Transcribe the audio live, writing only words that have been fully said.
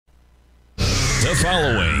The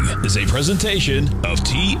following is a presentation of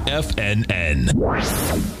TFNN.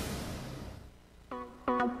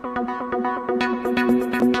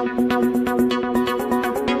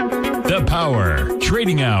 The Power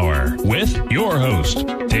Trading Hour with your host,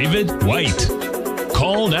 David White.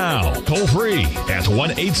 Call now, toll free at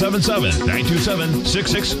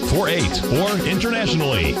 1-877-927-6648 or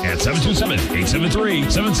internationally at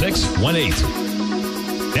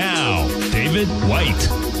 727-873-7618. Now, David White.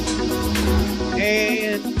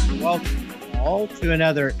 And welcome all to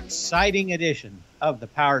another exciting edition of the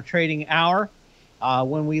Power Trading Hour.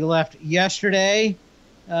 When we left yesterday,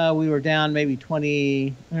 we were down maybe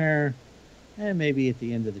 20, maybe at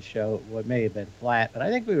the end of the show, it may have been flat, but I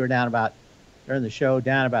think we were down about, during the show,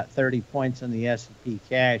 down about 30 points on the S&P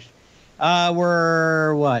cash.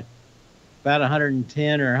 We're, about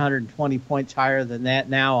 110 or 120 points higher than that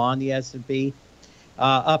now on the S&P.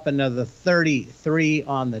 Up another 33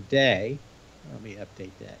 on the day. Let me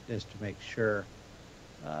update that just to make sure.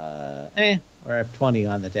 We're up 20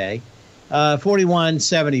 on the day.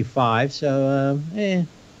 41.75, so a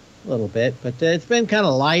little bit, but it's been kind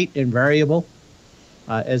of light and variable,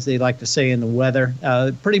 as they like to say in the weather.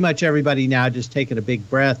 Pretty much everybody now just taking a big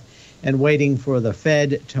breath and waiting for the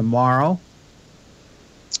Fed tomorrow.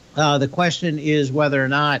 The question is whether or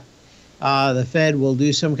not the Fed will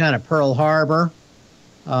do some kind of Pearl Harbor.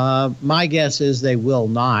 My guess is they will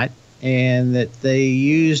not, and that they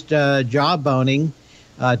used jawboning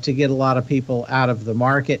to get a lot of people out of the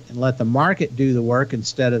market and let the market do the work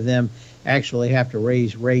instead of them actually have to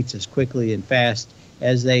raise rates as quickly and fast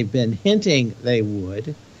as they've been hinting they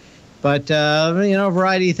would. But, a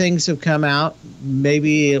variety of things have come out.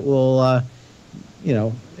 Maybe it will, I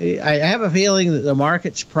have a feeling that the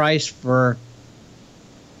market's priced for,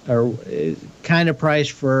 or kind of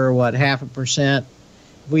priced for, 0.5%.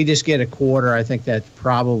 If we just get a quarter, I think that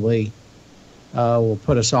probably will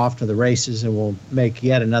put us off to the races and we'll make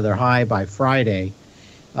yet another high by Friday.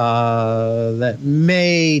 That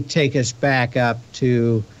may take us back up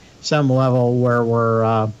to some level where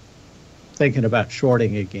we're thinking about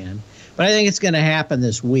shorting again. But I think it's going to happen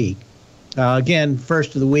this week. Again,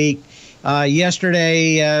 first of the week.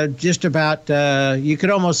 Yesterday, just about, you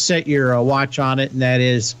could almost set your watch on it, and that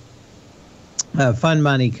is fund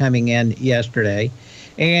money coming in yesterday.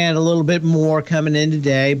 And a little bit more coming in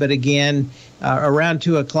today. But again, around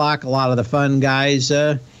 2 o'clock, a lot of the fund guys,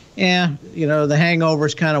 the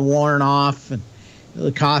hangover's kind of worn off, and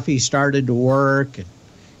the coffee started to work.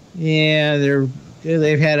 And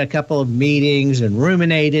they've had a couple of meetings and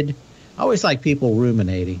ruminated. I always like people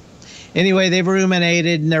ruminating. Anyway, they've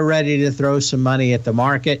ruminated and they're ready to throw some money at the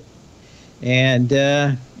market. And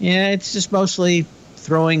it's just mostly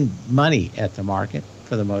throwing money at the market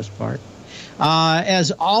for the most part.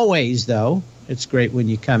 As always, though, it's great when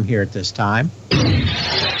you come here at this time.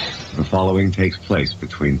 The following takes place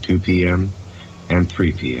between 2 p.m. and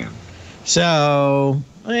 3 p.m. So,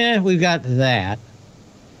 we've got that.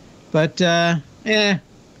 But, the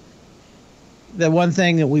one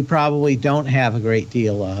thing that we probably don't have a great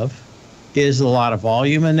deal of is a lot of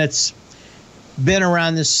volume, and it's been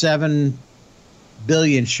around this 7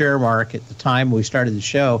 billion share mark at the time we started the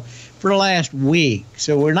show for the last week.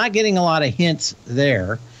 So we're not getting a lot of hints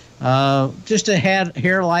there. Just a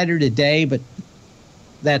hair lighter today, but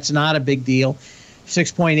that's not a big deal.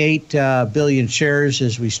 6.8 billion shares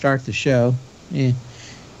as we start the show. 6.8,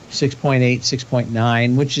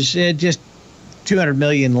 6.9, which is just 200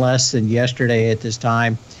 million less than yesterday at this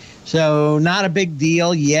time. So not a big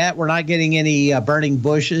deal yet. We're not getting any burning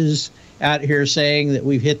bushes out here saying that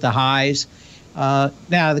we've hit the highs.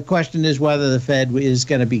 Now, the question is whether the Fed is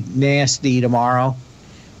going to be nasty tomorrow.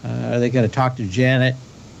 Are they going to talk to Janet?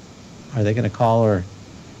 Are they going to call her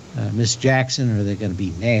Miss Jackson, or are they going to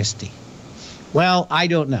be nasty? Well, I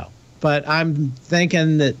don't know. But I'm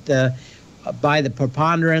thinking that by the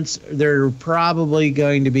preponderance, they're probably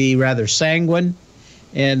going to be rather sanguine,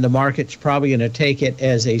 and the market's probably going to take it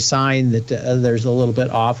as a sign that there's a little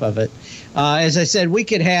bit off of it. As I said, we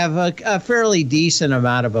could have a fairly decent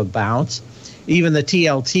amount of a bounce. Even the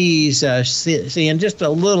TLTs seeing just a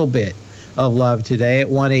little bit of love today at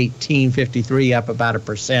 118.53, up about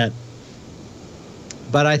 1%.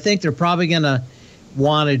 But I think they're probably going to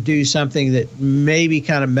want to do something that maybe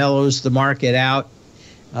kind of mellows the market out.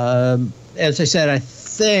 As I said, I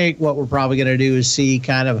think what we're probably going to do is see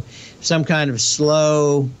some kind of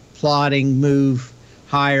slow plodding move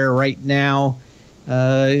higher right now.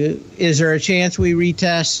 Is there a chance we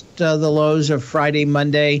retest the lows of Friday,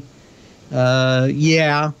 Monday?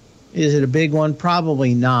 Yeah. Is it a big one?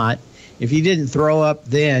 Probably not. If you didn't throw up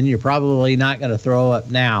then, you're probably not going to throw up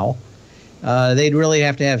now. they'd really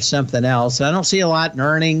have to have something else. I don't see a lot in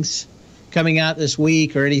earnings coming out this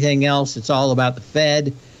week or anything else. It's all about the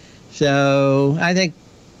Fed. So I think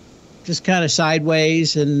just kind of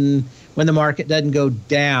sideways, and when the market doesn't go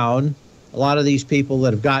down, a lot of these people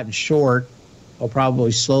that have gotten short will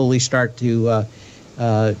probably slowly start to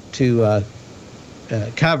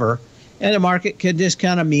cover, and the market could just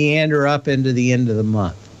kind of meander up into the end of the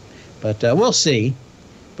month. But we'll see.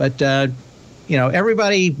 But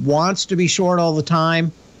everybody wants to be short all the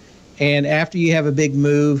time, and after you have a big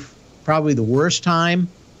move, probably the worst time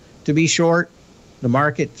to be short. The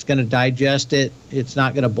market's going to digest it. It's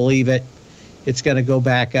not going to believe it. It's going to go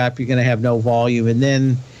back up. You're going to have no volume, and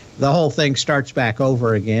then the whole thing starts back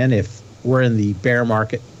over again if we're in the bear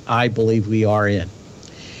market. I believe we are in.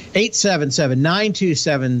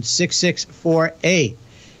 877-927-6648.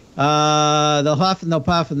 They'll huff and they'll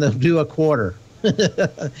puff and they'll do a quarter.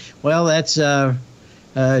 Well, that's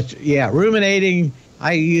ruminating.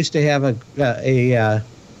 I used to have a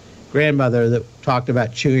grandmother that talked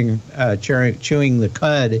about chewing the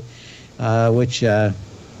cud, which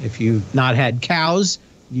if you've not had cows,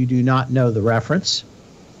 you do not know the reference.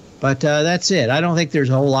 But that's it. I don't think there's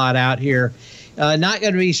a whole lot out here. Not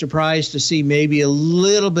going to be surprised to see maybe a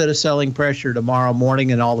little bit of selling pressure tomorrow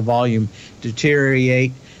morning and all the volume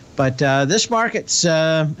deteriorate. But this market's,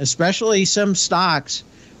 especially some stocks,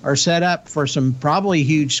 are set up for some probably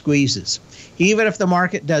huge squeezes. Even if the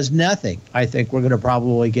market does nothing, I think we're going to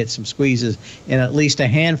probably get some squeezes in at least a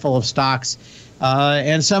handful of stocks.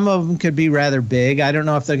 And some of them could be rather big. I don't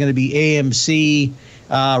know if they're going to be AMC,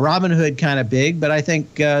 Robinhood kind of big, but I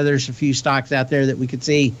think there's a few stocks out there that we could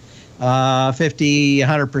see 50,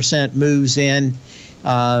 100% moves in,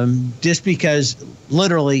 just because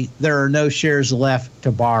literally there are no shares left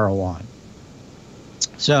to borrow on.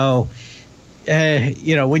 So,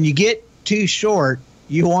 when you get too short,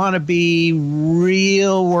 you want to be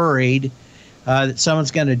real worried that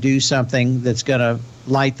someone's going to do something that's going to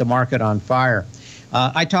light the market on fire.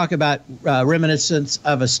 I talk about reminiscence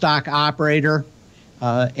of a stock operator,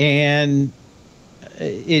 and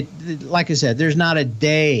like I said, there's not a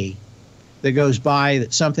day that goes by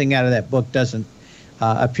that something out of that book doesn't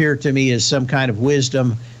appear to me as some kind of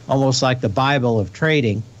wisdom, almost like the Bible of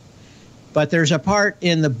trading. But there's a part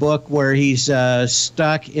in the book where he's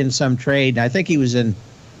stuck in some trade. I think he was in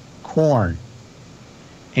corn,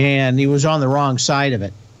 and he was on the wrong side of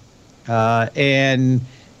it. And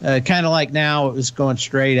kind of like now, it was going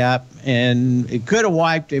straight up, and it could have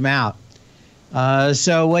wiped him out.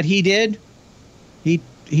 So what he did,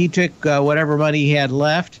 he took whatever money he had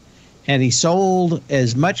left, and he sold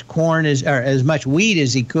as much corn or as much wheat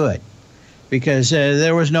as he could, because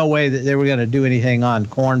there was no way that they were going to do anything on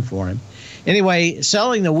corn for him. Anyway,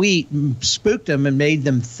 selling the wheat spooked them and made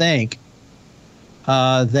them think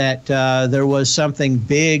that there was something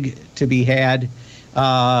big to be had,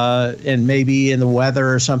 and maybe in the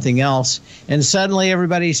weather or something else. And suddenly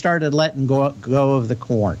everybody started letting go of the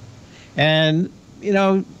corn. And,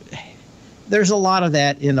 there's a lot of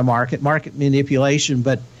that in the market manipulation,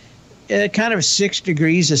 but kind of 6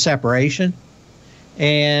 degrees of separation.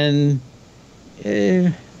 And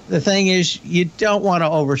the thing is, you don't want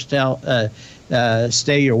to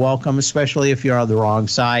stay your welcome, especially if you're on the wrong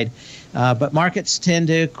side. But markets tend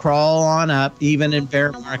to crawl on up, even in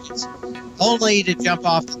bear markets, only to jump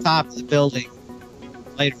off the top of the building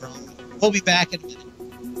later on. We'll be back in a minute.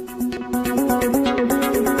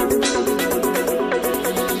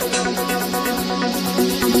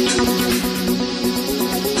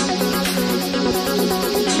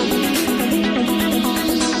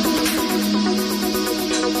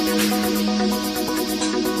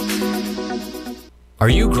 Are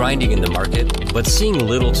you grinding in the market, but seeing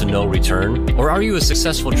little to no return? Or are you a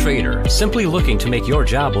successful trader, simply looking to make your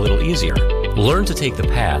job a little easier? Learn to take the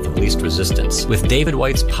path of least resistance with David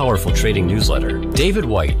White's powerful trading newsletter. David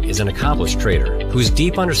White is an accomplished trader whose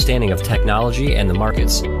deep understanding of technology and the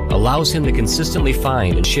markets allows him to consistently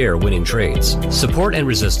find and share winning trades. Support and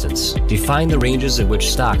resistance define the ranges in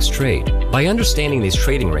which stocks trade. By understanding these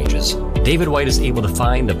trading ranges, David White is able to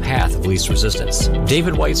find the path of least resistance.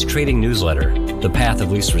 David White's trading newsletter, The Path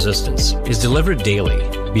of Least Resistance, is delivered daily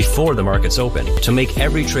before the markets open to make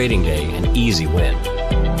every trading day an easy win.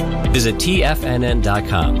 Visit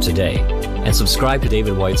TFNN.com today and subscribe to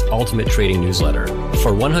David White's Ultimate Trading Newsletter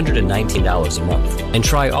for $119 a month, and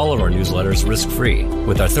try all of our newsletters risk-free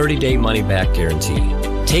with our 30-day money-back guarantee.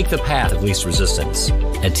 Take the path of least resistance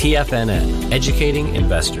at TFNN, educating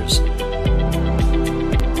investors.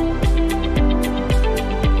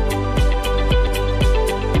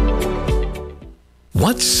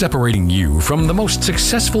 What's separating you from the most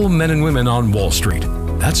successful men and women on Wall Street?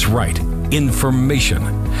 That's right. information.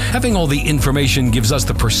 Having all the information gives us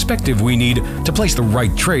the perspective we need to place the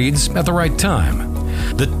right trades at the right time.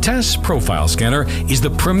 The TAS Profile Scanner is the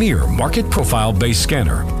premier market profile-based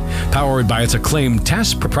scanner. Powered by its acclaimed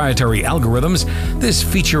TAS proprietary algorithms, this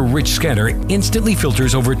feature-rich scanner instantly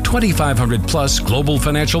filters over 2,500 plus global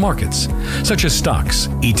financial markets, such as stocks,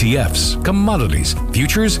 ETFs, commodities,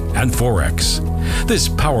 futures, and Forex. This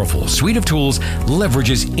powerful suite of tools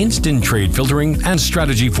leverages instant trade filtering and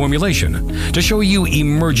strategy formulation to show you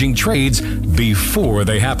emerging trades before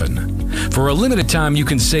they happen. For a limited time, you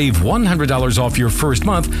can save $100 off your first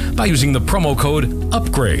month by using the promo code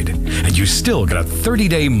UPGRADE, and you still get a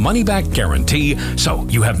 30-day money-back guarantee, so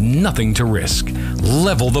you have nothing to risk.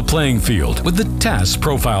 Level the playing field with the TAS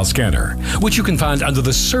Profile Scanner, which you can find under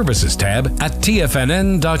the Services tab at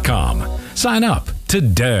TFNN.com. Sign up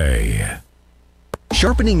today.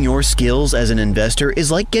 Sharpening your skills as an investor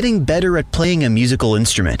is like getting better at playing a musical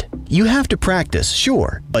instrument. You have to practice,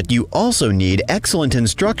 sure, but you also need excellent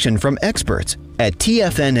instruction from experts. At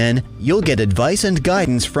TFNN, you'll get advice and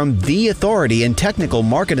guidance from the authority in technical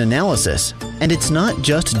market analysis. And it's not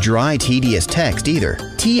just dry, tedious text either.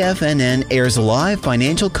 TFNN airs live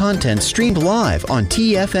financial content streamed live on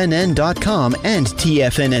TFNN.com and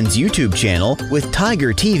TFNN's YouTube channel with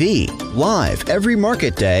Tiger TV, live every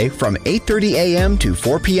market day from 8:30 a.m. to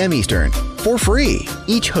 4 p.m. Eastern. For free.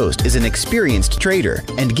 Each host is an experienced trader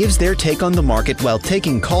and gives their take on the market while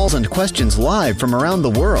taking calls and questions live from around the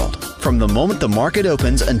world. From the moment the market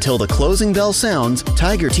opens until the closing bell sounds,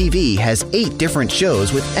 Tiger TV has 8 different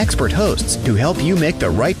shows with expert hosts to help you make the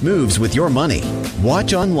right moves with your money.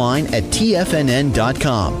 Watch online at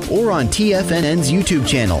TFNN.com or on TFNN's YouTube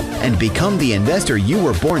channel and become the investor you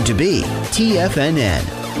were born to be. TFNN,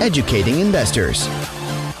 educating investors.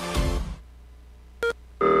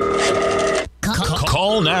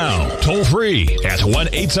 Call now, toll free at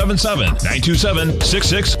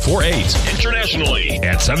 1-877-927-6648. Internationally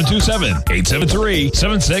at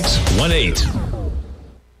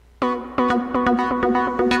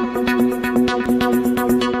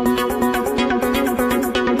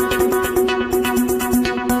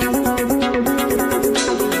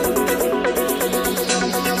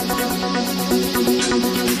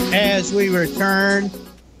As we return,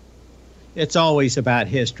 it's always about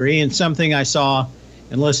history, and something I saw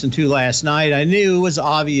and listened to last night I knew was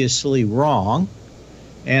obviously wrong.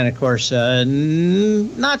 And of course,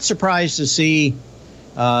 not surprised to see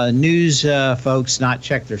news folks not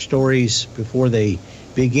check their stories before they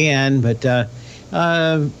begin. But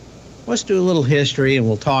let's do a little history, and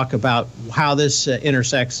we'll talk about how this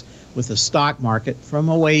intersects with the stock market from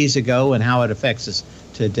a ways ago and how it affects us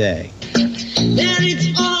today. And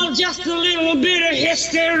it's all just a little bit of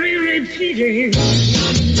history repeating.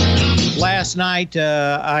 Last night,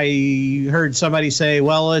 I heard somebody say,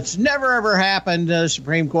 well, it's never, ever happened. The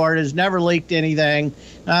Supreme Court has never leaked anything.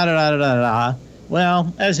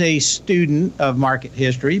 Well, as a student of market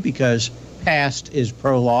history, because past is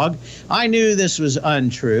prologue, I knew this was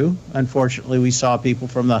untrue. Unfortunately, we saw people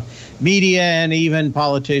from the media and even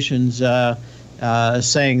politicians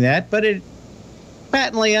saying that, but it's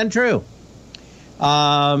patently untrue.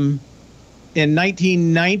 In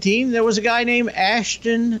 1919, there was a guy named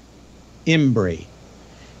Ashton Embry.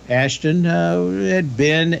 Ashton had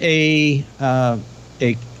been a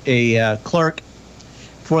clerk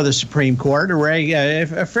for the Supreme Court,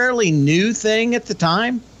 a fairly new thing at the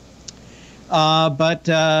time. But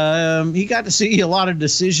he got to see a lot of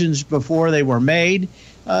decisions before they were made.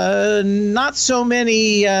 Not so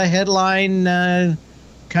many headline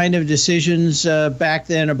kind of decisions back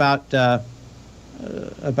then about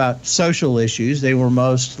social issues. They were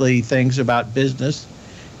mostly things about business.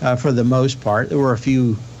 For the most part, there were a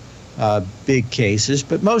few big cases,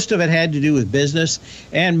 but most of it had to do with business,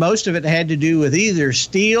 and most of it had to do with either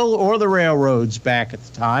steel or the railroads back at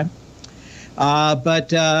the time.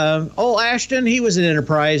 But old Ashton, he was an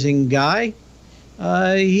enterprising guy.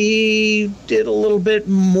 He did a little bit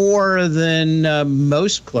more than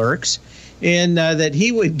most clerks in that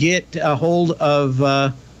he would get a hold of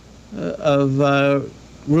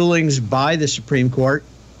rulings by the Supreme Court,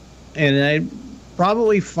 and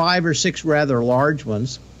probably 5 or 6 rather large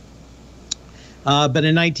ones. But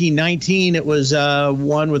in 1919, it was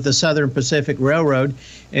one with the Southern Pacific Railroad,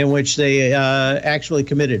 in which they actually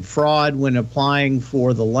committed fraud when applying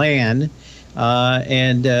for the land.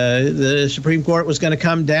 And the Supreme Court was going to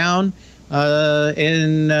come down,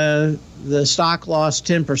 and the stock lost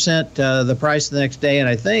 10% the price the next day, and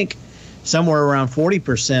I think somewhere around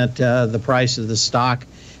 40% the price of the stock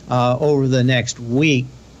over the next week.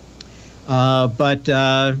 But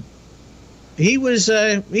he was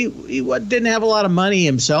he didn't have a lot of money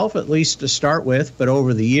himself, at least to start with, but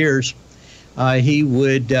over the years, he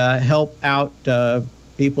would help out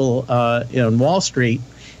people on Wall Street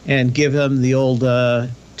and give them the old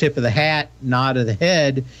tip of the hat, nod of the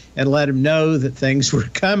head, and let them know that things were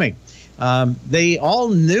coming. They all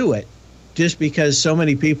knew it just because so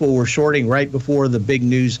many people were shorting right before the big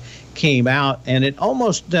news came out, and it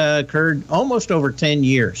almost occurred almost over 10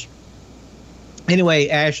 years. Anyway,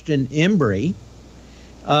 Ashton Embry,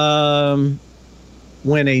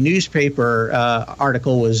 when a newspaper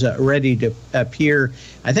article was ready to appear,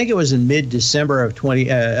 I think it was in mid-December of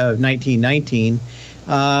 1919,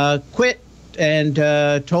 quit and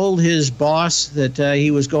told his boss that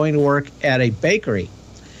he was going to work at a bakery.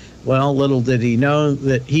 Well, little did he know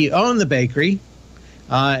that he owned the bakery,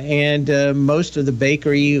 and most of the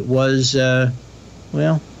bakery was,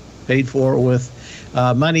 paid for with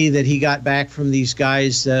money that he got back from these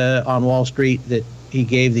guys on Wall Street that he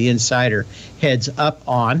gave the insider heads up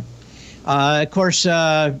on. Of course,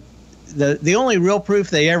 the only real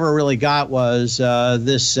proof they ever really got was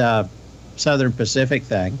this Southern Pacific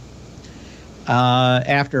thing.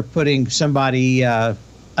 After putting somebody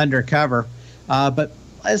undercover. But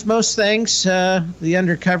as most things, the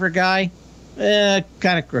undercover guy,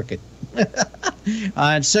 kind of crooked.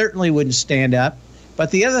 And certainly wouldn't stand up.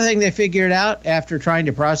 But the other thing they figured out after trying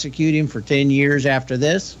to prosecute him for 10 years after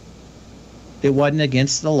this, it wasn't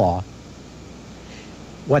against the law.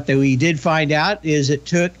 What we did find out is it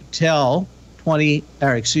took till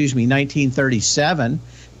 1937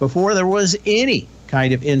 before there was any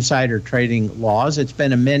kind of insider trading laws. It's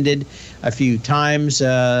been amended a few times.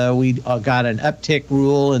 We got an uptick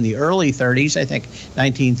rule in the early 30s, I think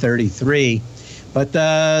 1933. But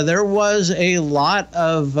there was a lot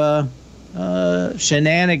of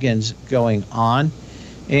shenanigans going on.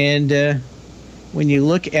 And when you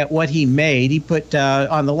look at what he made, he put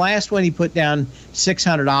on the last one, he put down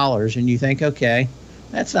 $600, and you think, okay,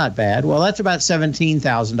 that's not bad. Well, that's about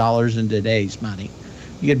 $17,000 in today's money.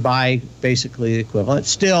 You could buy basically the equivalent.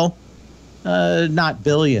 Still, not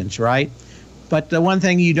billions, right? But the one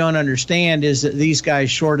thing you don't understand is that these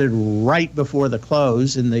guys shorted right before the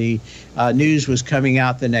close, and the news was coming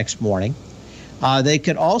out the next morning. They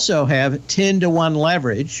could also have 10-to-1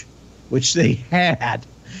 leverage, which they had.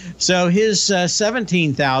 So his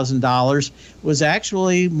 $17,000 was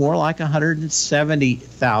actually more like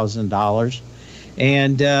 $170,000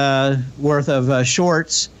 and worth of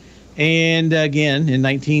shorts. And again, in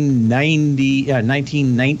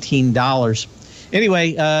 1919 dollars.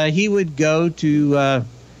 Anyway, he would go to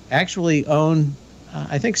actually own,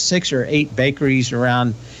 I think, 6 or 8 bakeries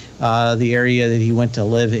around the area that he went to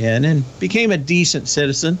live in, and became a decent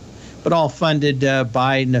citizen, but all funded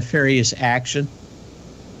by nefarious action.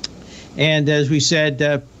 And as we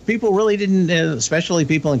said, people really didn't, especially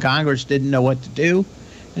people in Congress, didn't know what to do.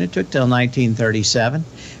 And it took till 1937.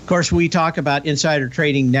 Of course, we talk about insider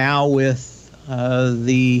trading now with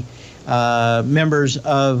the members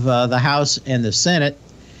of the House and the Senate,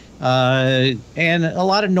 and a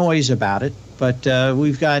lot of noise about it. But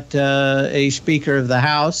we've got a Speaker of the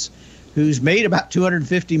House who's made about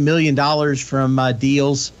 $250 million from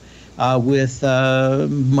deals with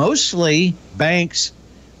mostly banks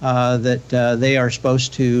that they are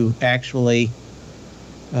supposed to actually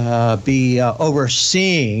be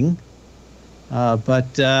overseeing.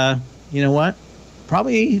 But you know what?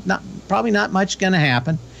 Probably not much going to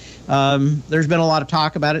happen. There's been a lot of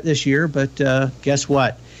talk about it this year, but guess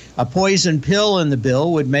what? A poison pill in the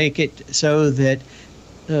bill would make it so that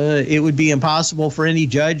it would be impossible for any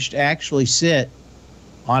judge to actually sit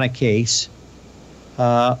on a case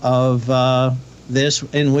of this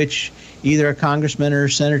in which either a congressman or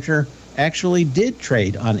a senator actually did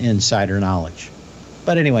trade on insider knowledge.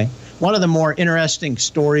 But anyway, one of the more interesting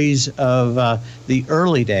stories of the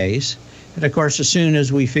early days, and of course, as soon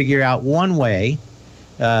as we figure out one way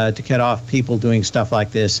to cut off people doing stuff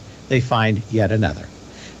like this, they find yet another.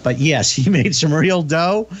 But yes, he made some real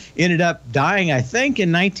dough, ended up dying, I think,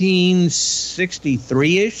 in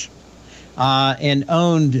 1963-ish, and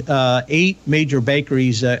owned 8 major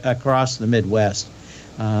bakeries across the Midwest.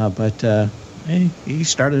 But he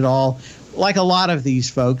started all, like a lot of these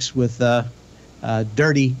folks, with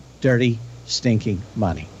dirty, stinking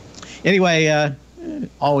money. Anyway,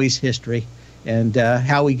 always history, and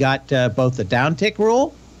how we got both the downtick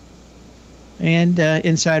rule and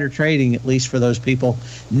insider trading, at least for those people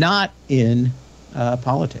not in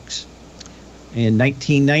politics. In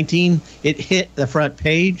 1919, it hit the front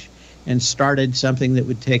page and started something that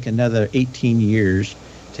would take another 18 years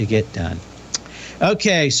to get done.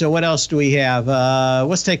 Okay, so what else do we have?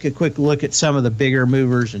 Let's take a quick look at some of the bigger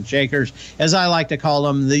movers and shakers, as I like to call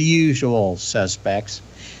them, the usual suspects.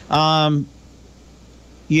 You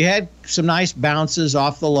had some nice bounces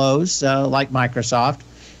off the lows, like Microsoft,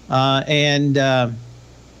 and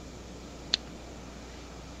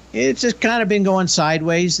it's just kind of been going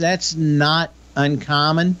sideways. That's not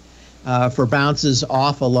uncommon for bounces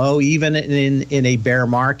off a low, even in a bear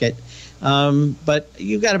market. But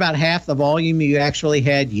you've got about half the volume you actually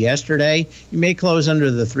had yesterday. You may close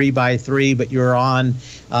under the 3x3, but you're on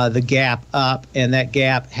the gap up, and that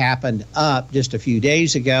gap happened up just a few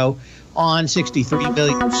days ago on 63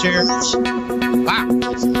 million shares.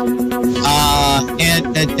 Wow.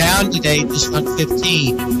 And down today just on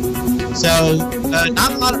 15. So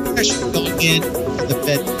not a lot of pressure going in to the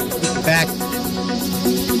Fed. In fact,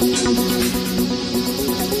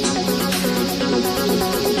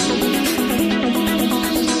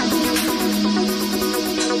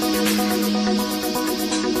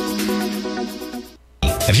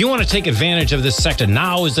 if you want to take advantage of this sector,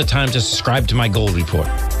 now is the time to subscribe to my Gold Report.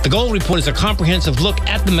 The Gold Report is a comprehensive look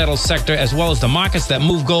at the metals sector as well as the markets that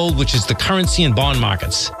move gold, which is the currency and bond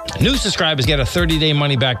markets. New subscribers get a 30-day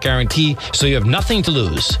money-back guarantee, so you have nothing to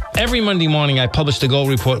lose. Every Monday morning, I publish the Gold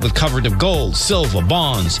Report with coverage of gold, silver,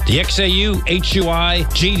 bonds, the XAU, HUI,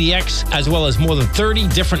 GDX, as well as more than 30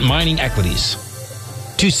 different mining equities.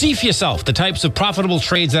 To see for yourself the types of profitable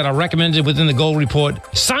trades that are recommended within the Gold Report,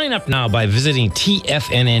 sign up now by visiting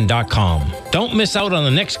TFNN.com. Don't miss out on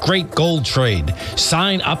the next great gold trade.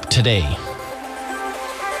 Sign up today.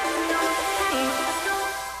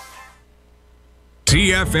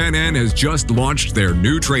 TFNN has just launched their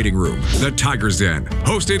new trading room, the Tiger's Den,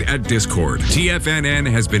 hosted at Discord. TFNN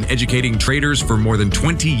has been educating traders for more than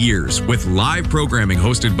 20 years with live programming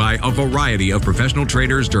hosted by a variety of professional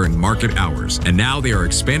traders during market hours. And now they are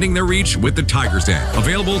expanding their reach with the Tiger's Den,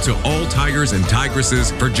 available to all tigers and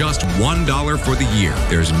tigresses for just $1 for the year.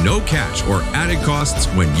 There's no catch or added costs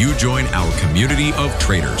when you join our community of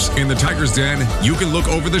traders. In the Tiger's Den, you can look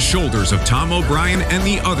over the shoulders of Tom O'Brien and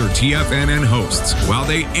the other TFNN hosts while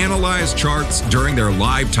they analyze charts during their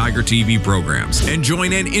live Tiger TV programs, and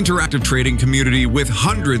join an interactive trading community with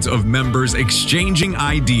hundreds of members exchanging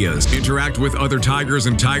ideas. Interact with other tigers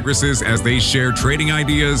and tigresses as they share trading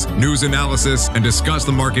ideas, news analysis, and discuss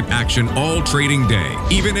the market action all trading day,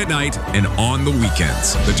 even at night and on the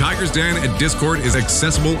weekends. The Tiger's Den at Discord is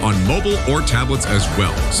accessible on mobile or tablets as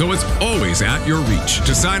well, so it's always at your reach.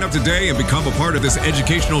 To sign up today and become a part of this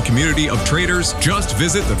educational community of traders, just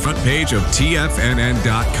visit the front page of TFNN.com.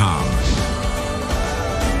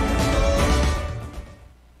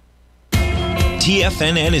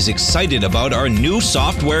 TFNN is excited about our new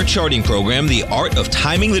software charting program, The Art of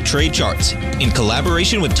Timing the Trade Charts. In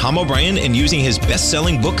collaboration with Tom O'Brien and using his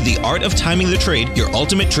best-selling book, The Art of Timing the Trade, Your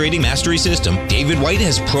Ultimate Trading Mastery System, David White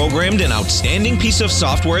has programmed an outstanding piece of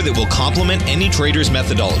software that will complement any trader's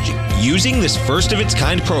methodology. Using this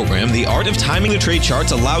first-of-its-kind program, The Art of Timing the Trade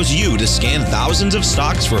Charts allows you to scan thousands of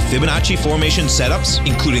stocks for Fibonacci formation setups,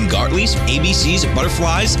 including Gartley's, ABC's,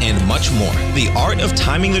 butterflies, and much more. The Art of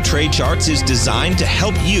Timing the Trade Charts is designed to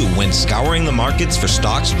help you when scouring the markets for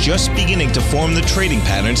stocks just beginning to form the trading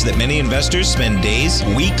patterns that many investors spend days,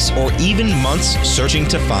 weeks, or even months searching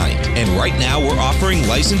to find. And right now, we're offering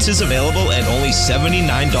licenses available at only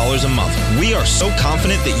 $79 a month. We are so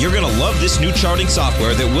confident that you're going to love this new charting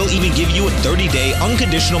software that will even give you a 30-day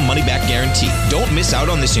unconditional money-back guarantee. Don't miss out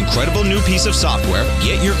on this incredible new piece of software.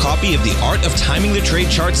 Get your copy of The Art of Timing the Trade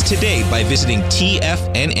Charts today by visiting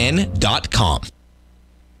TFNN.com.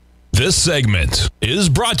 This segment is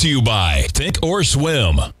brought to you by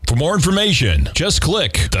Thinkorswim. For more information, just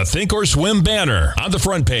click the Thinkorswim banner on the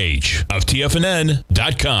front page of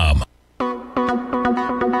TFNN.com.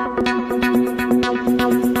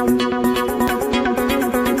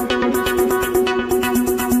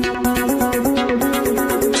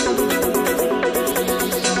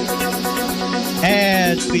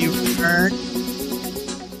 As we return,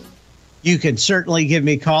 you can certainly give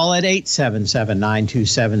me a call at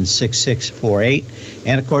 877-927-6648.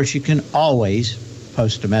 And, of course, you can always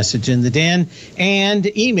post a message in the den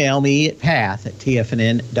and email me at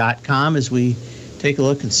path@tfnn.com as we take a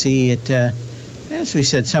look and see at, as we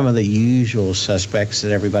said, some of the usual suspects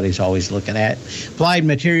that everybody's always looking at. Applied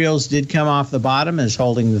Materials did come off the bottom and is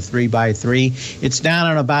holding the 3x3. It's down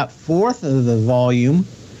on about fourth of the volume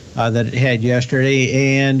that it had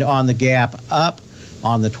yesterday, and on the gap up.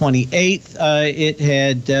 On the 28th, it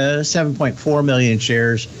had 7.4 million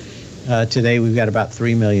shares. Today, we've got about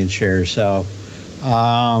 3 million shares. So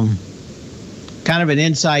kind of an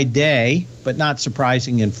inside day, but not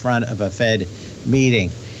surprising in front of a Fed meeting.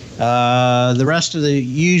 The rest of the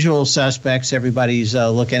usual suspects everybody's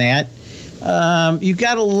looking at. You've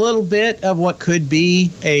got a little bit of what could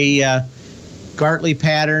be a Gartley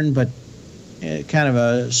pattern, but kind of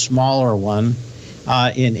a smaller one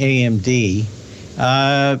in AMD.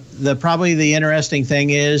 Probably the interesting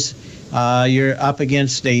thing is you're up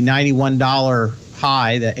against a $91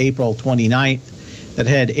 high, the April 29th, that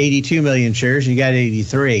had 82 million shares. You got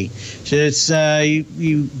 83. So it's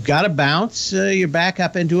you got to bounce. You're back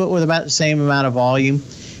up into it with about the same amount of volume.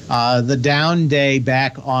 The down day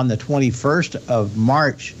back on the 21st of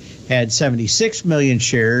March had 76 million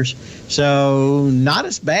shares. So not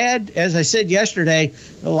as bad. As I said yesterday,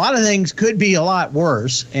 a lot of things could be a lot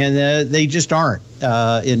worse, and they just aren't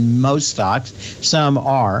in most stocks. Some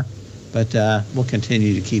are. But we'll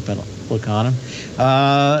continue to keep a look on them.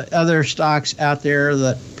 Other stocks out there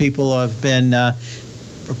that people have been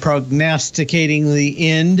prognosticating the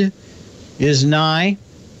end is nigh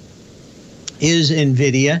is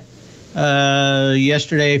NVIDIA.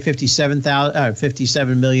 Yesterday,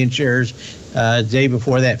 57 million shares. Day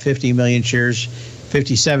before that, 50 million shares.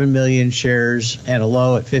 57 million shares and a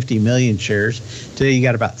low at 50 million shares. Today you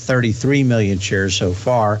got about 33 million shares so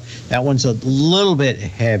far. That one's a little bit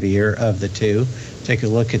heavier of the two. Take a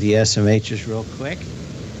look at the SMHs real quick.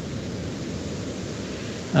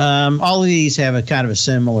 All of these have a kind of a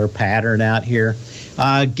similar pattern out here.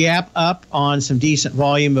 Gap up on some decent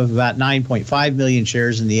volume of about 9.5 million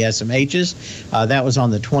shares in the SMHs. That was on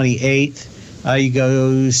the 28th. You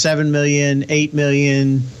go 7 million, 8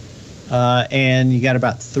 million, and you got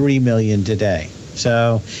about 3 million today.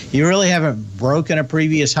 So you really haven't broken a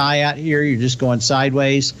previous high out here. You're just going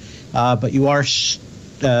sideways, but you are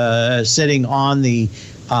sitting on the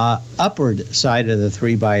upward side of the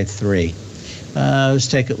 3x3. Let's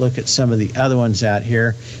take a look at some of the other ones out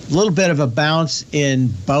here. A little bit of a bounce in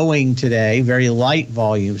Boeing today. Very light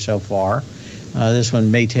volume so far. This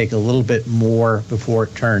one may take a little bit more before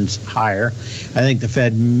it turns higher. I think the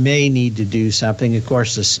Fed may need to do something. Of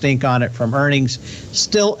course, the stink on it from earnings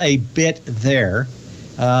still a bit there,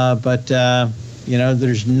 but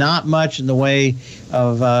there's not much in the way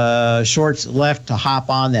of shorts left to hop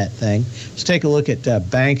on that thing. Let's take a look at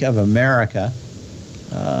Bank of America.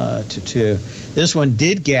 This one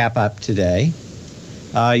did gap up today.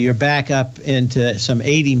 You're back up into some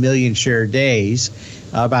 80 million share days.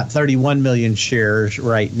 About 31 million shares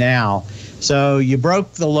right now. So you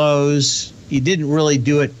broke the lows. You didn't really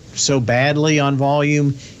do it so badly on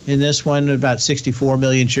volume in this one, about 64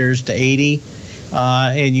 million shares to 80.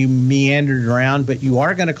 And you meandered around, but you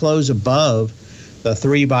are going to close above the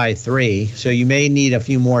 3x3. So you may need a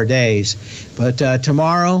few more days. But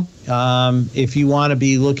tomorrow, if you want to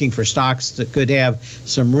be looking for stocks that could have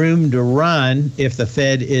some room to run if the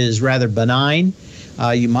Fed is rather benign,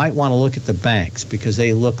 you might want to look at the banks because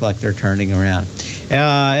they look like they're turning around.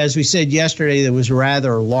 As we said yesterday, there was a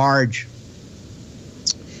rather large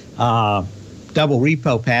double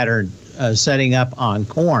repo pattern setting up on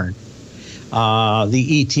corn,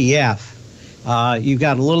 the ETF. You've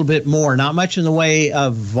got a little bit more, not much in the way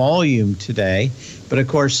of volume today, but of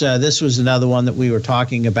course this was another one that we were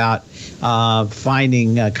talking about,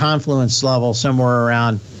 finding a confluence level somewhere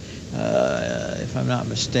around, if I'm not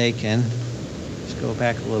mistaken, go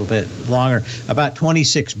back a little bit longer, about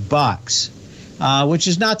 $26, which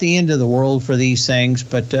is not the end of the world for these things,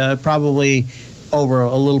 but probably a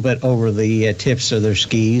little bit over the tips of their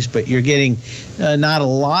skis. But you're getting not a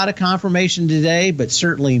lot of confirmation today, but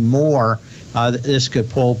certainly more. This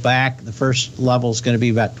could pull back. The first level is going to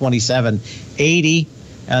be about 27.80,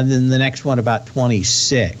 and then the next one about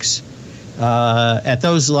 26. At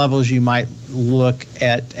those levels, you might look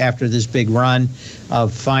at, after this big run,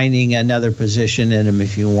 of finding another position in them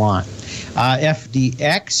if you want.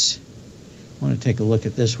 FDX, I want to take a look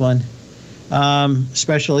at this one,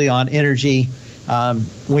 especially on energy.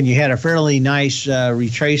 When you had a fairly nice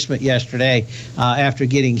retracement yesterday after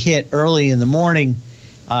getting hit early in the morning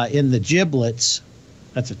in the giblets,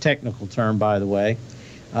 that's a technical term, by the way,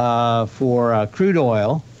 for crude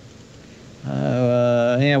oil.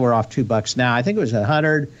 We're off $2 now. I think it was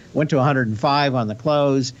 100, went to 105 on the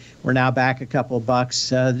close. We're now back a couple of bucks.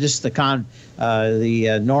 Just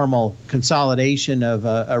the normal consolidation of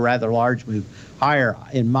a rather large move higher,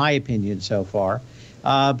 in my opinion, so far.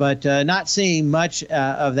 But not seeing much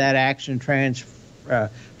of that action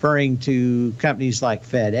transferring to companies like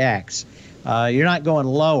FedEx. You're not going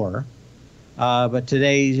lower, but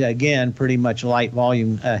today's, again, pretty much light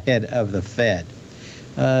volume ahead of the Fed.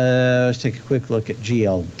 Let's take a quick look at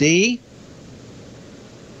GLD.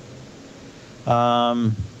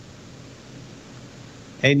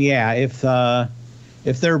 And yeah, if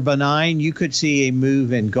if they're benign, you could see a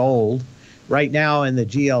move in gold. Right now in the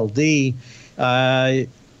GLD,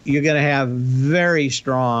 you're going to have very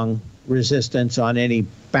strong resistance on any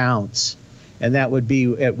bounce, and that would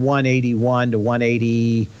be at 181 to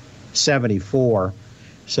 180.74.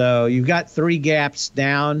 So you've got 3 gaps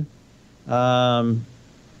down.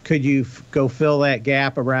 Could you go fill that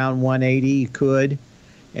gap around 180? You could,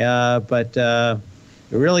 but you're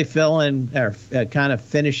really filling or kind of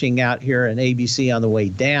finishing out here an ABC on the way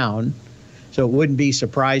down. So it wouldn't be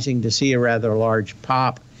surprising to see a rather large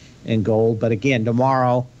pop in gold. But again,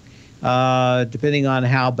 tomorrow, depending on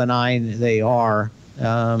how benign they are,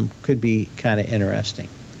 could be kind of interesting.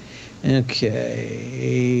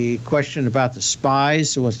 Okay, question about the SPYs.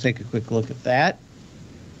 So let's take a quick look at that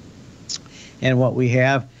and what we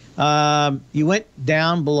have. You went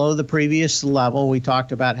down below the previous level. We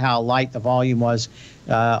talked about how light the volume was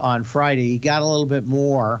on Friday. You got a little bit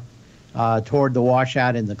more toward the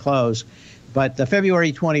washout in the close. But the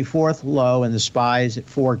February 24th low in the SPYs at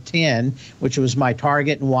 410, which was my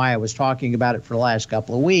target and why I was talking about it for the last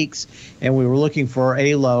couple of weeks, and we were looking for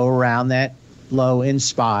a low around that low in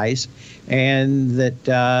SPYs, and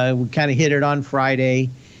that we kind of hit it on Friday.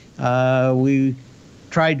 We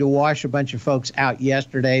tried to wash a bunch of folks out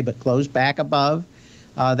yesterday, but closed back above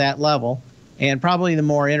that level. And probably the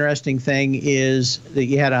more interesting thing is that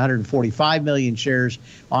you had 145 million shares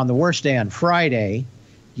on the worst day on Friday.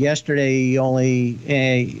 Yesterday, you only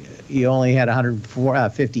had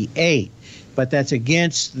 158, but that's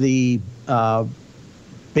against the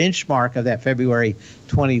benchmark of that February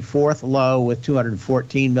 24th low with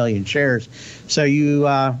 214 million shares. So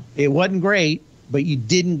it wasn't great, but you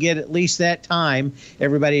didn't get at least that time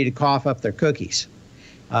everybody to cough up their cookies.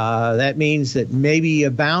 That means that maybe you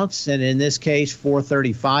bounce, and in this case,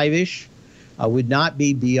 435-ish would not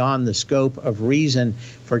be beyond the scope of reason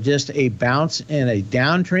for just a bounce and a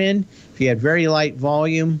downtrend. If you had very light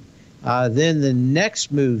volume, then the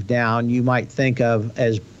next move down you might think of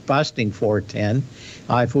as busting 410.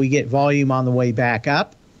 If we get volume on the way back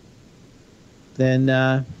up,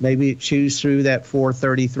 then maybe it chews through that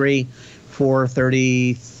 433,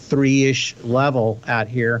 433-ish level out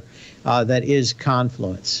here. That is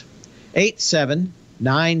confluence.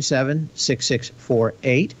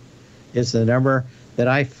 87976648 is the number that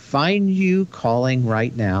I find you calling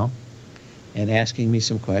right now and asking me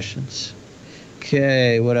some questions.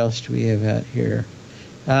 Okay, what else do we have out here?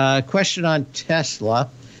 Question on Tesla.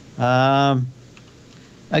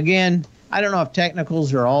 Again, I don't know if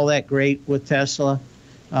technicals are all that great with Tesla.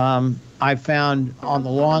 I found on the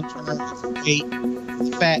long term,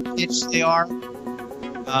 the fat pitch they are.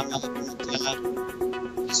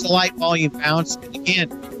 It's a light volume bounce. And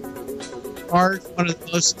again, hard, one of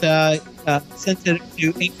the most sensitive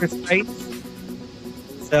to interest rates.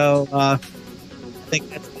 So I think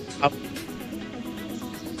that's the problem.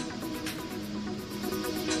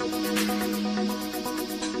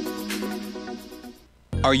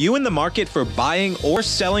 Are you in the market for buying or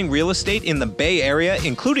selling real estate in the Bay Area,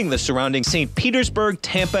 including the surrounding St. Petersburg,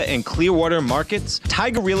 Tampa, and Clearwater markets?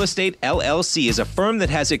 Tiger Real Estate LLC is a firm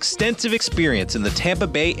that has extensive experience in the Tampa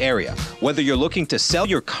Bay area. Whether you're looking to sell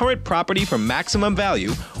your current property for maximum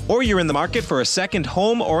value, or you're in the market for a second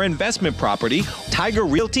home or investment property, Tiger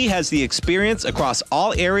Realty has the experience across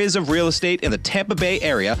all areas of real estate in the Tampa Bay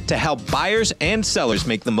area to help buyers and sellers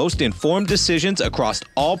make the most informed decisions across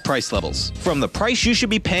all price levels. From the price you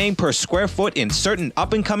should be paying per square foot in certain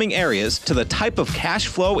up-and-coming areas to the type of cash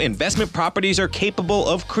flow investment properties are capable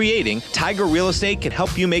of creating, Tiger Real Estate can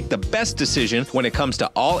help you make the best decision when it comes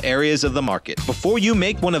to all areas of the market. Before you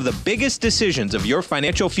make one of the biggest decisions of your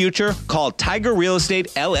financial future, call Tiger Real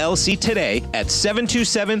Estate LLC today at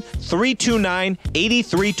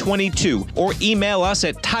 727-329-8322 or email us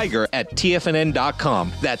at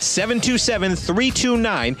tiger@tfnn.com. That's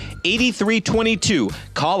 727-329-8322.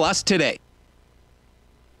 Call us today.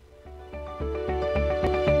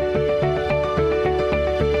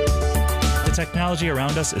 The technology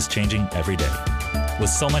around us is changing every day. With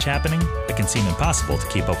so much happening, it can seem impossible to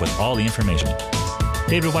keep up with all the information.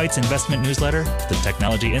 David White's investment newsletter, The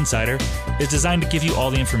Technology Insider, is designed to give you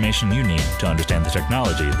all the information you need to understand the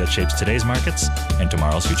technology that shapes today's markets and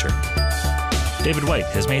tomorrow's future. David White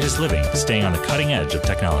has made his living staying on the cutting edge of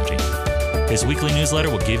technology. His weekly newsletter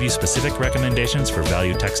will give you specific recommendations for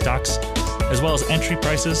value tech stocks, as well as entry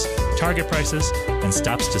prices, target prices, and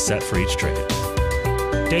stops to set for each trade.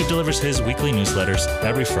 Dave delivers his weekly newsletters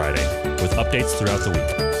every Friday with updates throughout the week.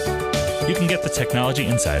 You can get the Technology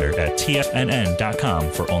Insider at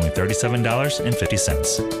TFNN.com for only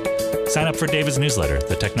 $37.50. Sign up for David's newsletter,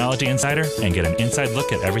 The Technology Insider, and get an inside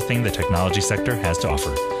look at everything the technology sector has to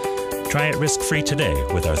offer. Try it risk-free today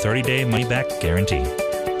with our 30-day money-back guarantee.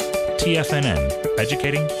 TFNN,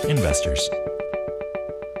 educating investors.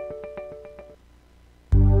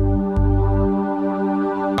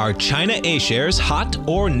 Are China A-shares hot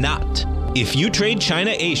or not? If you trade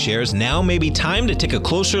China A-shares, now may be time to take a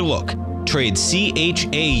closer look. Trade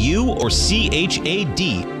CHAU or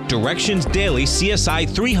CHAD, Directions Daily CSI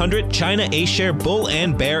 300 China A-share Bull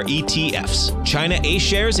and Bear ETFs. China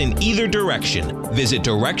A-shares in either direction. Visit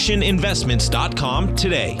directioninvestments.com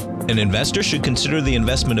today. An investor should consider the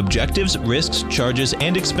investment objectives, risks, charges,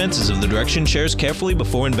 and expenses of the Direction shares carefully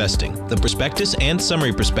before investing. The prospectus and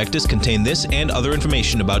summary prospectus contain this and other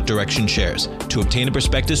information about Direction shares. To obtain a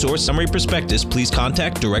prospectus or summary prospectus, please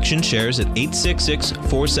contact Direction shares at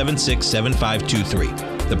 866-476-7523.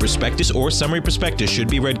 The prospectus or summary prospectus should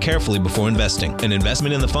be read carefully before investing. An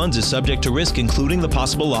investment in the funds is subject to risk, including the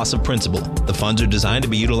possible loss of principal. The funds are designed to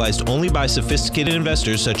be utilized only by sophisticated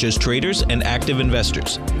investors such as traders and active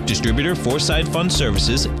investors. Distributor Foreside Fund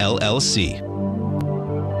Services, LLC.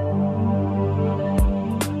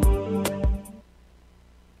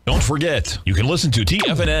 Don't forget, you can listen to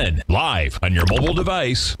TFNN live on your mobile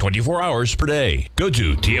device 24 hours per day. Go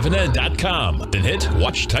to TFNN.com, then hit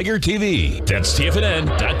Watch Tiger TV. That's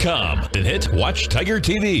TFNN.com, then hit Watch Tiger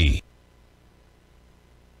TV.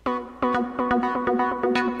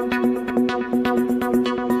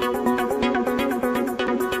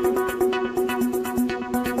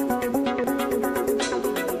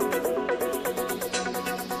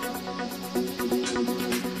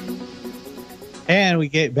 And we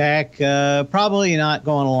get back, probably not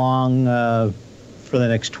going along for the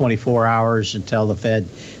next 24 hours until the Fed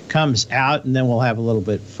comes out, and then we'll have a little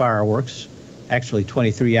bit fireworks, actually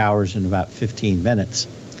 23 hours and about 15 minutes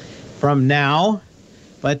from now.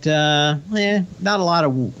 But not a lot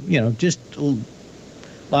of, just a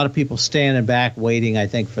lot of people standing back waiting, I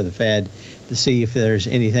think, for the Fed to see if there's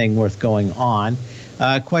anything worth going on.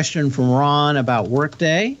 Question from Ron about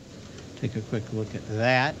Workday. Take a quick look at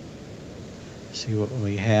that. See what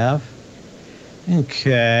we have.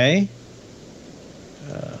 Okay.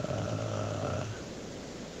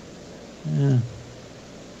 Yeah.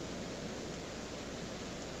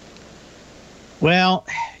 Well,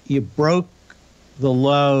 you broke the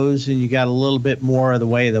lows and you got a little bit more of the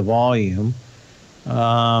way of the volume.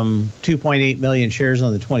 2.8 million shares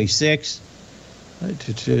on the 26th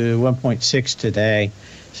to 1.6 today.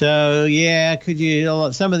 So, yeah,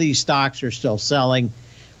 some of these stocks are still selling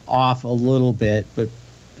off a little bit, but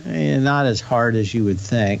not as hard as you would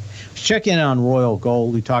think. Let's check in on Royal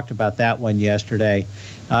Gold. We talked about that one yesterday.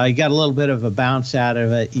 You got a little bit of a bounce out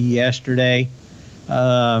of it yesterday.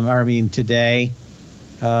 Today.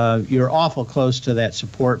 You're awful close to that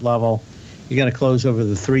support level. You're going to close over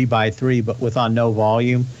the 3x3, but with on no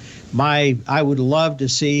volume. I would love to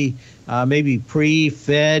see maybe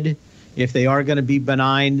pre-Fed, if they are going to be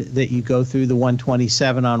benign, that you go through the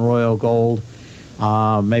 127 on Royal Gold.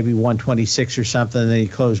 Maybe 126 or something, and then you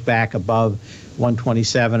close back above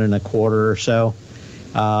 127 and a quarter or so.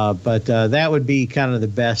 But that would be kind of the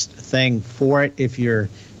best thing for it. If you're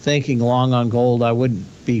thinking long on gold, I wouldn't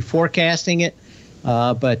be forecasting it.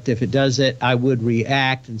 But if it does it, I would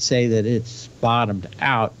react and say that it's bottomed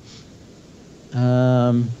out.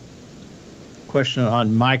 Question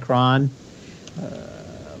on Micron.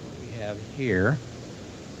 What we have here.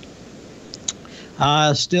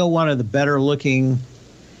 Still one of the better looking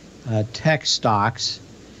tech stocks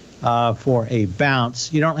for a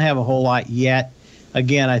bounce. You don't have a whole lot yet.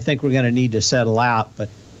 Again, I think we're going to need to settle out, but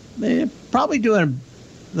probably doing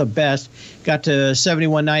the best. Got to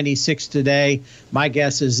 71.96 today. My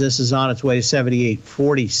guess is this is on its way to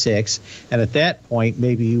 78.46. And at that point,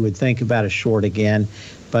 maybe you would think about a short again.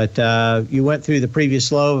 But you went through the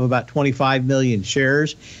previous low of about 25 million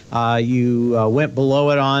shares. You went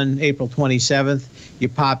below it on April 27th. You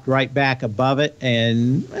popped right back above it,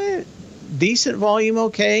 and decent volume,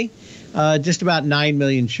 okay. Just about 9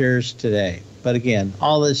 million shares today. But again,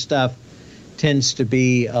 all this stuff tends to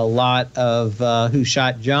be a lot of who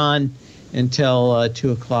shot John until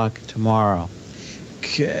 2 o'clock tomorrow.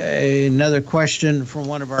 Okay, another question from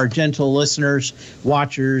one of our gentle listeners,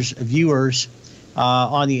 watchers, viewers.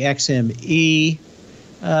 On the XME. You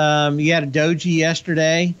had a doji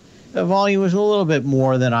yesterday. The volume was a little bit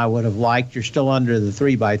more than I would have liked. You're still under the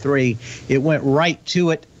 3x3. It went right to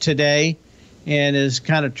it today and is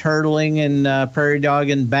kind of turtling and prairie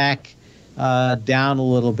dogging back down a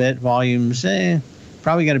little bit. Volume's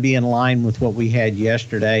probably going to be in line with what we had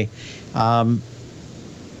yesterday.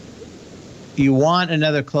 You want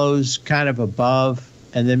another close kind of above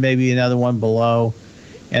and then maybe another one below.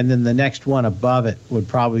 And then the next one above it would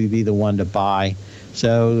probably be the one to buy.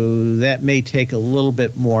 So that may take a little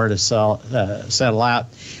bit more to settle out.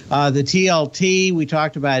 The TLT, we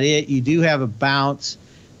talked about it. You do have a bounce,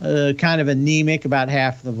 kind of anemic, about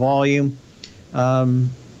half the volume.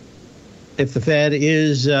 If the Fed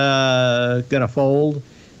is going to fold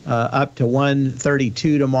up to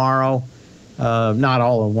 132 tomorrow, not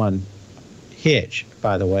all in one hitch,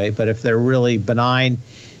 by the way, but if they're really benign,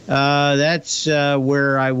 that's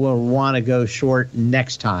where I will want to go short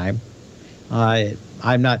next time.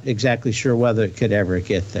 I'm not exactly sure whether it could ever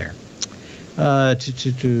get there.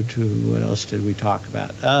 What else did we talk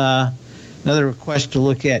about? Another request to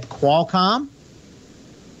look at Qualcomm.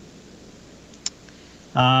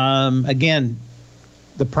 Again,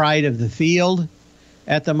 the pride of the field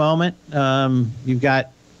at the moment. You've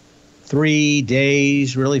got 3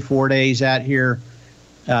 days, really 4 days out here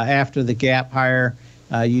after the gap higher.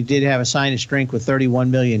 You did have a sign of strength with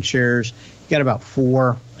 31 million shares. You got about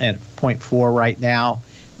 4.4 right now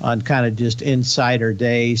on kind of just insider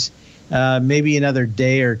days. Maybe another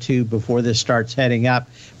day or two before this starts heading up.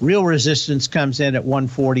 Real resistance comes in at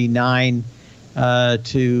 149 to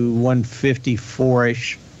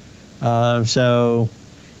 154-ish.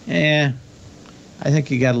 I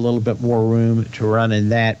think you got a little bit more room to run in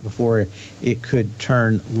that before it could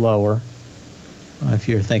turn lower. If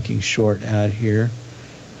you're thinking short out here.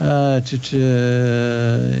 Is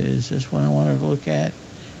this one I want to look at?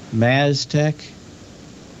 Maztec?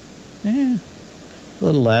 A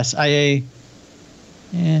little less. IA?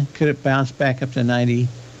 Could it bounce back up to 90?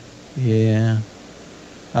 Yeah.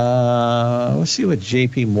 Let's see what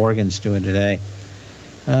JP Morgan's doing today.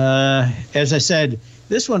 As I said,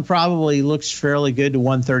 this one probably looks fairly good to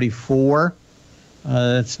 134.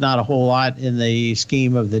 It's not a whole lot in the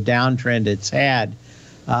scheme of the downtrend it's had.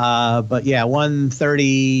 But yeah,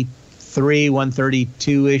 133,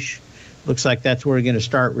 132-ish. Looks like that's where we're going to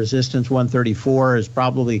start resistance. 134 is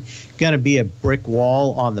probably going to be a brick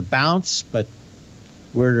wall on the bounce, but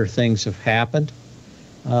weirder things have happened.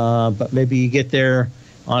 But maybe you get there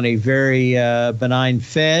on a very benign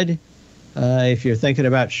Fed. If you're thinking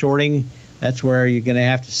about shorting, that's where you're going to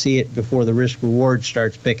have to see it before the risk reward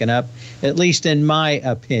starts picking up, at least in my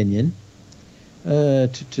opinion.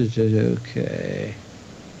 Okay.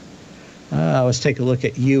 Let's take a look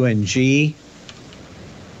at UNG.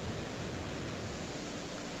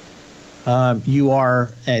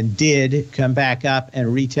 UR and did come back up and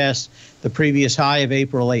retest the previous high of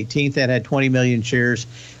April 18th. That had 20 million shares.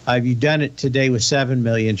 You've done it today with 7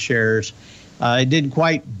 million shares. It didn't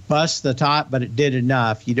quite bust the top, but it did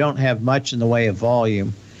enough. You don't have much in the way of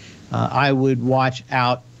volume. I would watch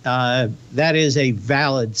out. That is a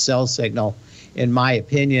valid sell signal, in my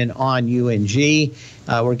opinion, on UNG.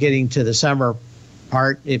 We're getting to the summer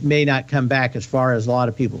part. It may not come back as far as a lot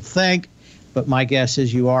of people think, but my guess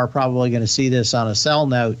is you are probably going to see this on a sell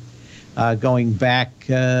note going back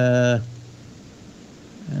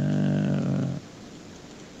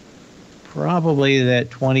probably that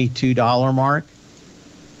 $22 mark,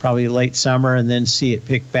 probably late summer, and then see it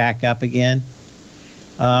pick back up again.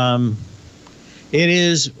 It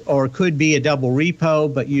is or could be a double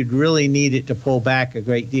repo, but you'd really need it to pull back a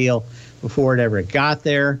great deal before it ever got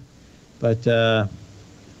there. But,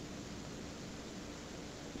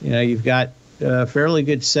 you've got a fairly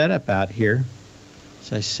good setup out here,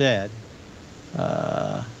 as I said.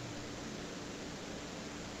 I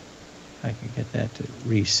can get that to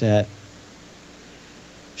reset.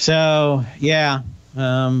 So, yeah,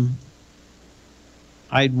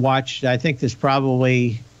 I'd watch. I think this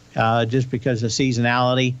probably, just because of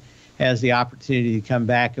seasonality, has the opportunity to come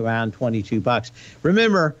back around $22.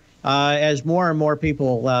 Remember, as more and more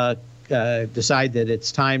people decide that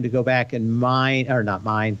it's time to go back and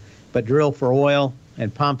drill for oil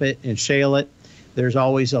and pump it and shale it, there's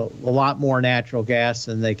always a lot more natural gas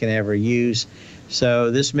than they can ever use. So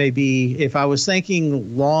this may be, if I was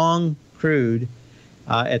thinking long crude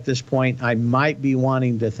at this point, I might be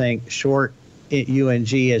wanting to think short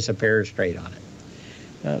UNG as a pairs trade on it.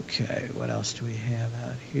 Okay, what else do we have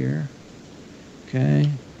out here? Okay,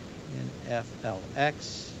 in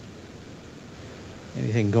FLX.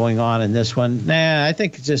 Anything going on in this one? Nah, I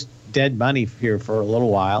think it's just dead money here for a little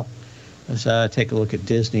while. Let's take a look at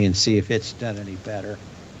Disney and see if it's done any better.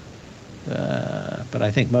 But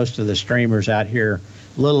I think most of the streamers out here,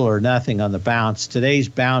 little or nothing on the bounce. Today's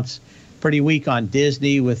bounce, pretty weak on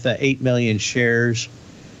Disney with 8 million shares.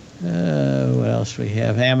 What else we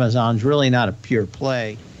have? Amazon's really not a pure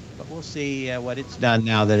play, but we'll see what it's done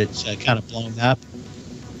now that it's kind of blown up.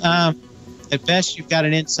 At best, you've got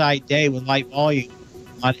an inside day with light volume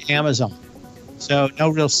on Amazon. So no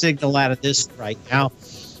real signal out of this right now.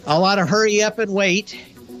 A lot of hurry up and wait,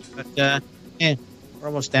 but We're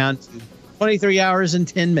almost down to 23 hours and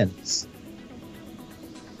 10 minutes.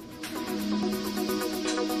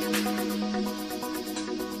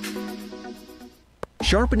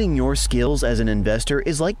 Sharpening your skills as an investor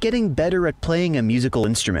is like getting better at playing a musical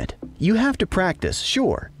instrument. You have to practice,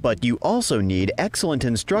 sure, but you also need excellent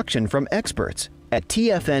instruction from experts. At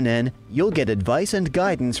TFNN, you'll get advice and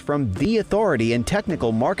guidance from the authority in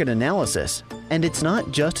technical market analysis. And it's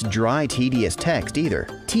not just dry, tedious text either.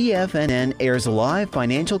 TFNN airs live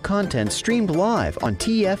financial content streamed live on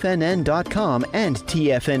TFNN.com and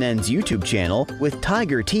TFNN's YouTube channel with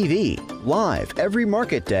Tiger TV, live every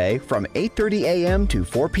market day from 8:30 a.m. to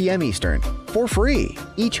 4 p.m. Eastern, for free.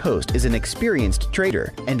 Each host is an experienced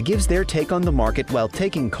trader and gives their take on the market while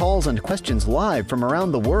taking calls and questions live from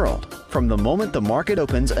around the world. From the moment the market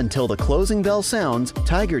opens until the closing bell sounds,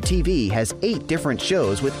 Tiger TV has 8 different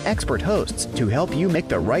shows with expert hosts to help you make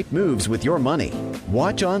the right moves with your money.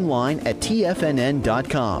 Watch online at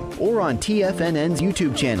TFNN.com or on TFNN's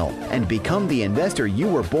YouTube channel and become the investor you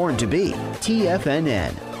were born to be.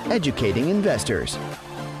 TFNN, educating investors.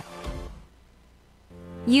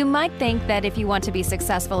 You might think that if you want to be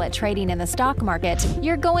successful at trading in the stock market,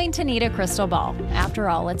 you're going to need a crystal ball.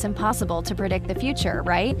 After all, it's impossible to predict the future,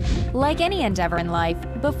 right? Like any endeavor in life,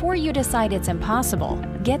 before you decide it's impossible,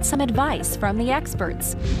 get some advice from the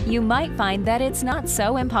experts. You might find that it's not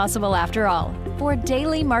so impossible after all. For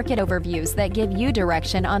daily market overviews that give you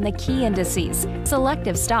direction on the key indices,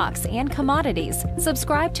 selective stocks, and commodities,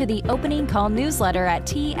 subscribe to the Opening Call newsletter at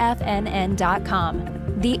TFNN.com.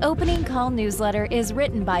 The Opening Call newsletter is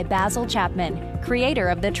written by Basil Chapman, creator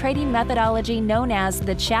of the trading methodology known as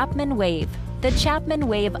the Chapman Wave. The Chapman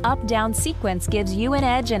Wave up-down sequence gives you an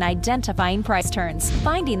edge in identifying price turns,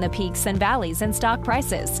 finding the peaks and valleys in stock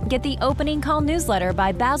prices. Get the Opening Call newsletter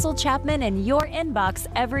by Basil Chapman in your inbox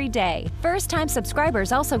every day. First-time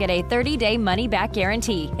subscribers also get a 30-day money-back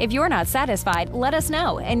guarantee. If you're not satisfied, let us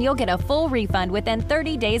know, and you'll get a full refund within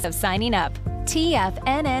 30 days of signing up.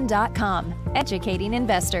 TFNN.com, educating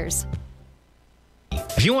investors.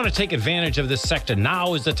 If you want to take advantage of this sector,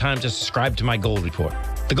 now is the time to subscribe to my Gold Report.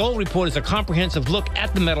 The Gold Report is a comprehensive look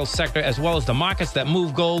at the metals sector as well as the markets that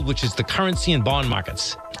move gold, which is the currency and bond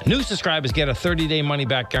markets. New subscribers get a 30-day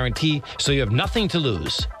money-back guarantee, so you have nothing to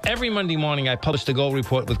lose. Every Monday morning, I publish the Gold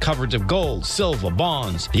Report with coverage of gold, silver,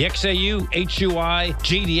 bonds, the XAU, HUI,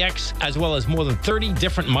 GDX, as well as more than 30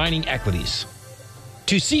 different mining equities.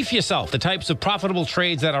 To see for yourself the types of profitable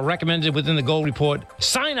trades that are recommended within the Gold Report,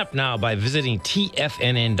 sign up now by visiting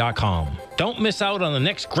TFNN.com. Don't miss out on the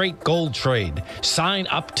next great gold trade. Sign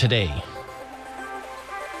up today.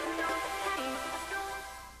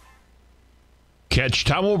 Catch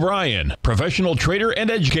Tom O'Brien, professional trader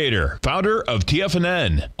and educator, founder of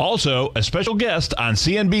TFNN. Also, a special guest on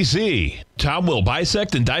CNBC. Tom will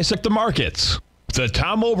bisect and dissect the markets. The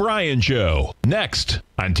Tom O'Brien Show, next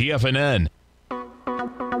on TFNN.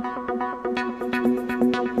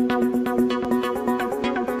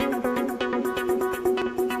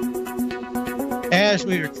 As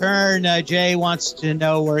we return, Jay wants to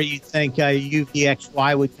know where you think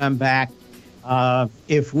UVXY would come back.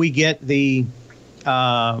 If we get the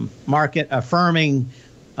market affirming,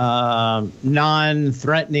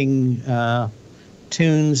 non-threatening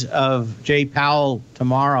tunes of Jay Powell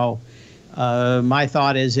tomorrow, my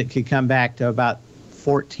thought is it could come back to about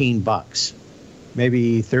 $14,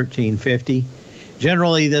 maybe $13.50.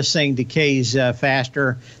 Generally, this thing decays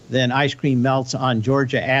faster than ice cream melts on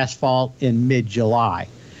Georgia asphalt in mid-July.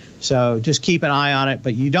 So just keep an eye on it.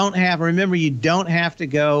 But you don't have, remember, you don't have to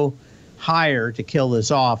go higher to kill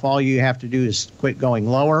this off. All you have to do is quit going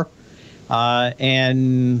lower.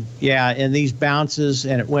 And these bounces,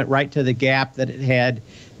 and it went right to the gap that it had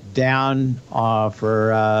down on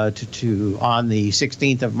the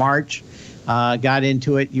 16th of March. Got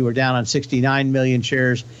into it. You were down on 69 million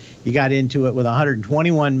shares. You got into it with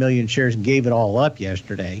 121 million shares and gave it all up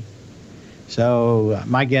yesterday. So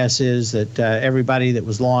my guess is that everybody that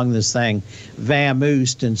was long this thing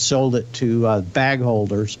vamoosed and sold it to bag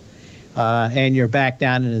holders. And you're back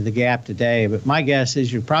down into the gap today. But my guess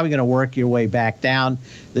is you're probably going to work your way back down.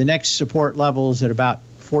 The next support level is at about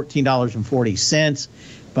 $14.40.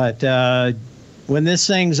 But when this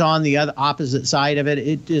thing's on the opposite side of it,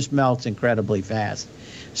 it just melts incredibly fast.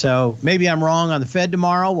 So maybe I'm wrong on the Fed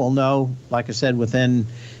tomorrow. We'll know, like I said, within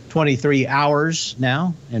 23 hours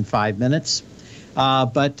now and 5 minutes.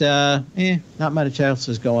 But not much else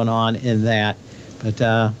is going on in that. But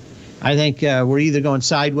I think we're either going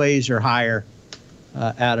sideways or higher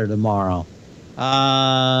out of tomorrow.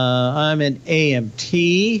 I'm in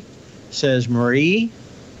AMT, says Marie.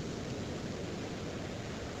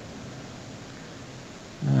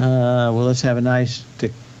 Well, let's have a nice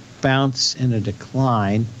bounce and a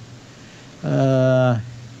decline. Well,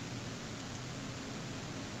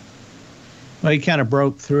 he kind of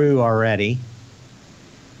broke through already.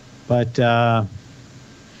 But the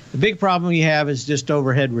big problem you have is just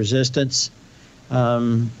overhead resistance.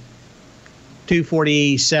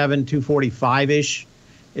 247, 245-ish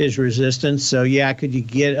is resistance. So, yeah, could you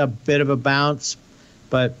get a bit of a bounce,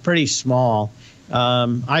 but pretty small.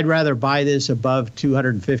 I'd rather buy this above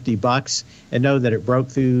 $250 and know that it broke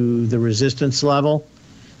through the resistance level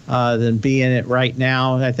than be in it right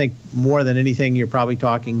now. I think more than anything, you're probably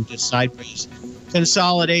talking just sideways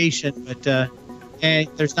consolidation, but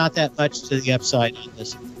there's not that much to the upside on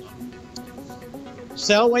this.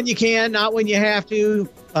 Sell when you can, not when you have to.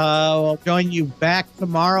 I'll join you back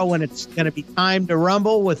tomorrow when it's going to be time to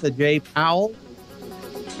rumble with the Jay Powell.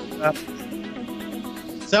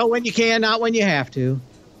 Sell when you can, not when you have to.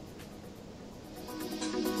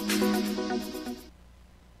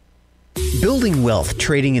 Building wealth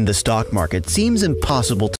trading in the stock market seems impossible to